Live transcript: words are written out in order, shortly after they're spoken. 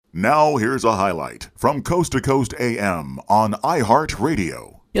Now here's a highlight from Coast to Coast AM on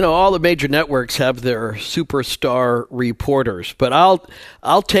iHeartRadio. You know, all the major networks have their superstar reporters, but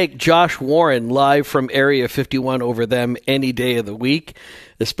I'll take Josh Warren live from Area 51 over them any day of the week,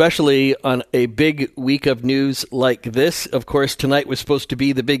 especially on a big week of news like this. Of course, tonight was supposed to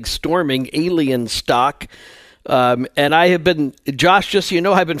be the big storming alien stock. And I have been, Josh, just so you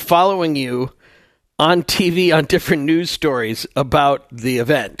know, I've been following you on TV on different news stories about the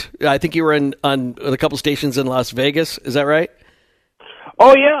event. I think you were on a couple stations in Las Vegas. Is that right?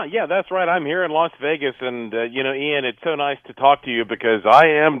 Oh, yeah, that's right. I'm here in Las Vegas, and, Ian, it's so nice to talk to you because I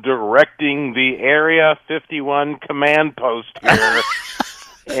am directing the Area 51 command post here.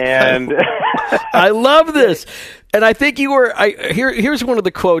 And I love this. And I think you were, here's one of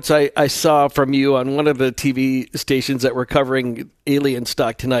the quotes I saw from you on one of the TV stations that were covering alien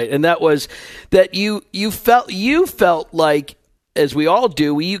stock tonight, and that was that you felt like, as we all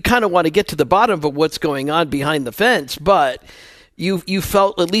do, you kind of want to get to the bottom of what's going on behind the fence, but you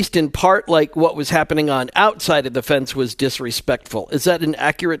felt, at least in part, like what was happening on outside of the fence was disrespectful. Is that an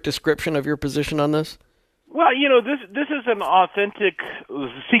accurate description of your position on this? Well, this is an authentic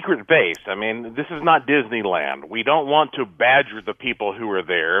secret base. I mean, this is not Disneyland. We don't want to badger the people who are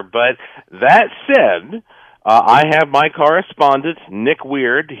there. But that said, I have my correspondent, Nick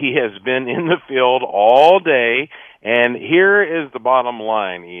Weird. He has been in the field all day. And here is the bottom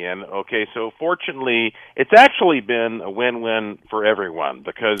line, Ian. Okay, so fortunately, it's actually been a win-win for everyone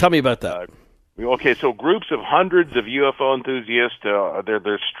because... Tell me about that. Okay, so groups of hundreds of UFO enthusiasts,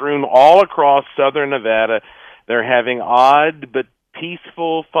 they're strewn all across southern Nevada. They're having odd but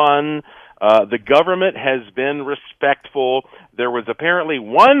peaceful fun. The government has been respectful. There was apparently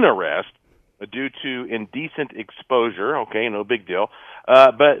one arrest due to indecent exposure. Okay, no big deal.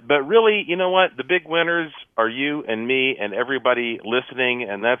 But really, you know what? The big winners are you and me and everybody listening,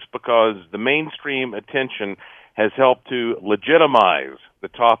 and that's because the mainstream attention has helped to legitimize the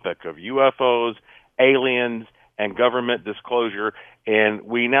topic of UFOs, aliens, and government disclosure, and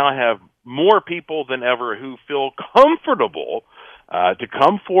we now have more people than ever who feel comfortable to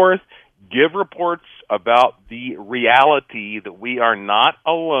come forth, give reports about the reality that we are not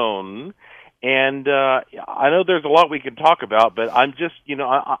alone. And I know there's a lot we can talk about, but I'm just,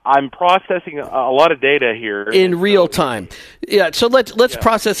 I'm processing a lot of data here in real time. Yeah, so let's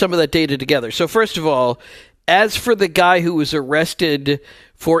process some of that data together. So first of all, as for the guy who was arrested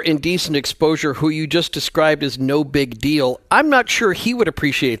for indecent exposure, who you just described as no big deal, I'm not sure he would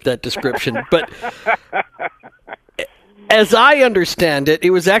appreciate that description. But as I understand it, it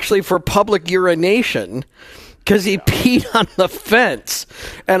was actually for public urination because he peed on the fence.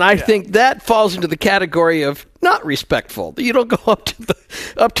 And I think that falls into the category of not respectful. You don't go up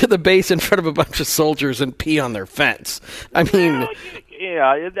to the base in front of a bunch of soldiers and pee on their fence. I mean...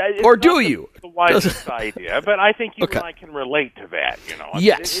 Yeah, or do you? The wisest idea, but I think you and I can relate to that.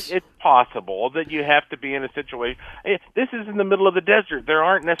 Yes, it's possible that you have to be in a situation. This is in the middle of the desert. There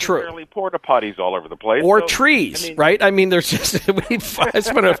aren't necessarily porta potties all over the place, or trees, right? I mean, there's just I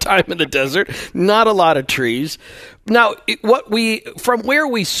spent enough time in the desert. Not a lot of trees. Now, from where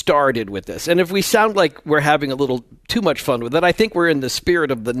we started with this, and if we sound like we're having a little too much fun with it, I think we're in the spirit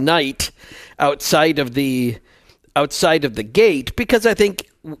of the night outside of the gate, because I think,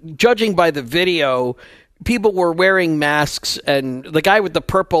 judging by the video, people were wearing masks, and the guy with the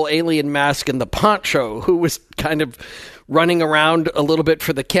purple alien mask and the poncho, who was kind of running around a little bit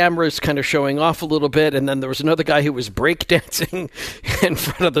for the cameras, kind of showing off a little bit, and then there was another guy who was breakdancing in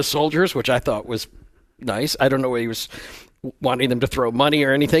front of the soldiers, which I thought was nice. I don't know where he was wanting them to throw money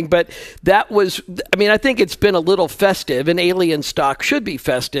or anything, but that was, I mean, I think it's been a little festive, and alien stock should be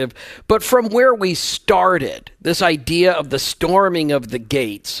festive, but from where we started, this idea of the storming of the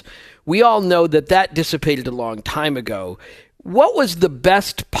gates, we all know that dissipated a long time ago. What was the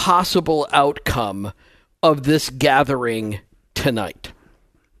best possible outcome of this gathering tonight?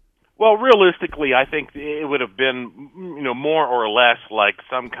 Well, realistically, I think it would have been, more or less like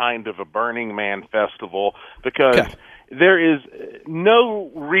some kind of a Burning Man festival, because there is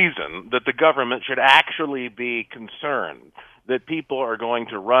no reason that the government should actually be concerned that people are going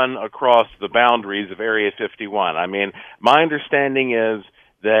to run across the boundaries of Area 51. I mean, my understanding is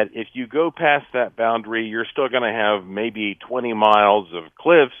that if you go past that boundary, you're still going to have maybe 20 miles of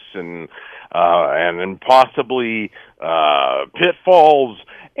cliffs and and possibly pitfalls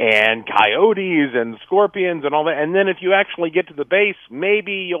and coyotes and scorpions and all that. And then if you actually get to the base,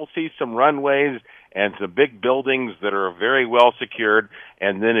 maybe you'll see some runways and some big buildings that are very well secured.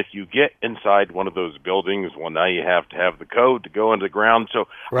 And then if you get inside one of those buildings, well, now you have to have the code to go into the ground. So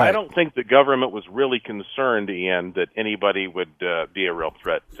right. I don't think the government was really concerned, Ian, that anybody would be a real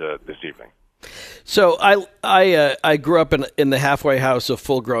threat this evening. So I grew up in the halfway house of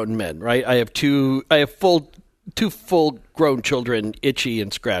full-grown men, right? I have two full-grown children, Itchy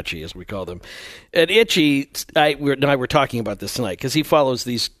and Scratchy, as we call them. And Itchy, I were talking about this tonight because he follows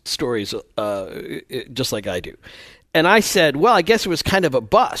these stories just like I do. And I said, well, I guess it was kind of a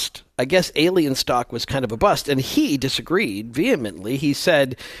bust. I guess alien stock was kind of a bust. And he disagreed vehemently. He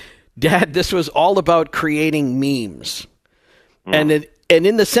said, Dad, this was all about creating memes. And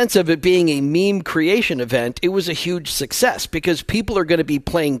in the sense of it being a meme creation event, it was a huge success because people are going to be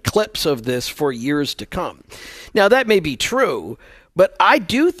playing clips of this for years to come. Now, that may be true, but I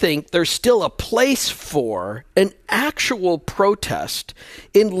do think there's still a place for an actual protest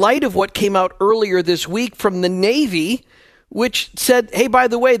in light of what came out earlier this week from the Navy, which said, hey, by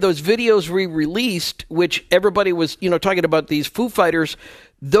the way, those videos we released, which everybody was, talking about these Foo Fighters,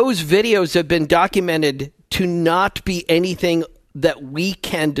 those videos have been documented to not be anything that we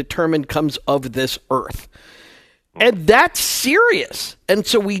can determine comes of this earth. And that's serious. And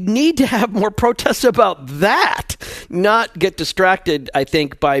so we need to have more protests about that, not get distracted, I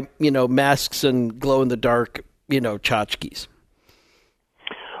think, by, masks and glow-in-the-dark, tchotchkes.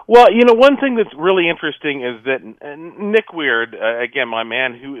 Well, one thing that's really interesting is that Nick Weird, again, my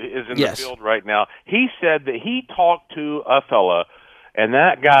man who is in the field right now, he said that he talked to a fella, and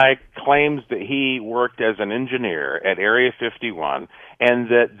that guy claims that he worked as an engineer at Area 51, and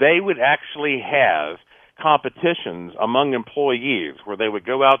that they would actually have competitions among employees where they would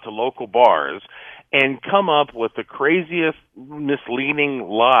go out to local bars and come up with the craziest misleading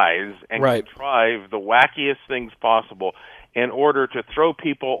lies and contrive the wackiest things possible in order to throw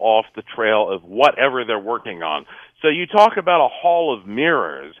people off the trail of whatever they're working on. So you talk about a hall of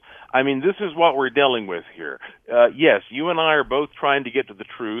mirrors. I mean, this is what we're dealing with here. Yes, you and I are both trying to get to the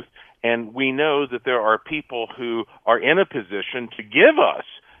truth, and we know that there are people who are in a position to give us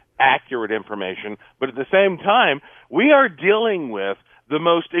accurate information, but at the same time, we are dealing with the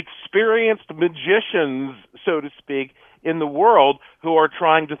most experienced magicians, so to speak, in the world who are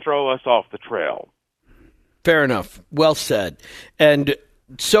trying to throw us off the trail. Fair enough. Well said. And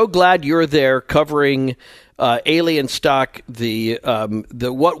so glad you're there covering alien stock, the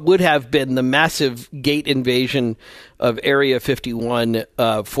what would have been the massive gate invasion of Area 51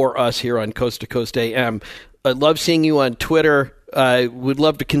 for us here on Coast to Coast AM. I love seeing you on Twitter. I would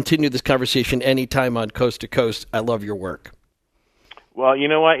love to continue this conversation anytime on Coast to Coast. I love your work. Well, you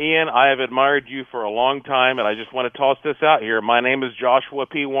know what, Ian? I have admired you for a long time, and I just want to toss this out here. My name is Joshua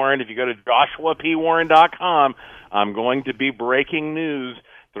P. Warren. If you go to joshuapwarren.com, I'm going to be breaking news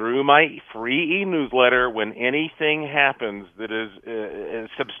through my free e-newsletter when anything happens that is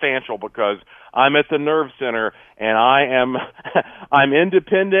substantial, because I'm at the Nerve Center, and I'm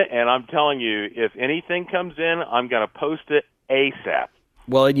independent, and I'm telling you, if anything comes in, I'm going to post it ASAP.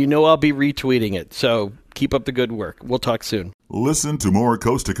 Well, and I'll be retweeting it, so keep up the good work. We'll talk soon. Listen to more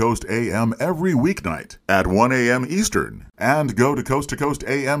Coast to Coast AM every weeknight at 1 a.m. Eastern, and go to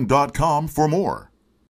coasttocoastam.com for more.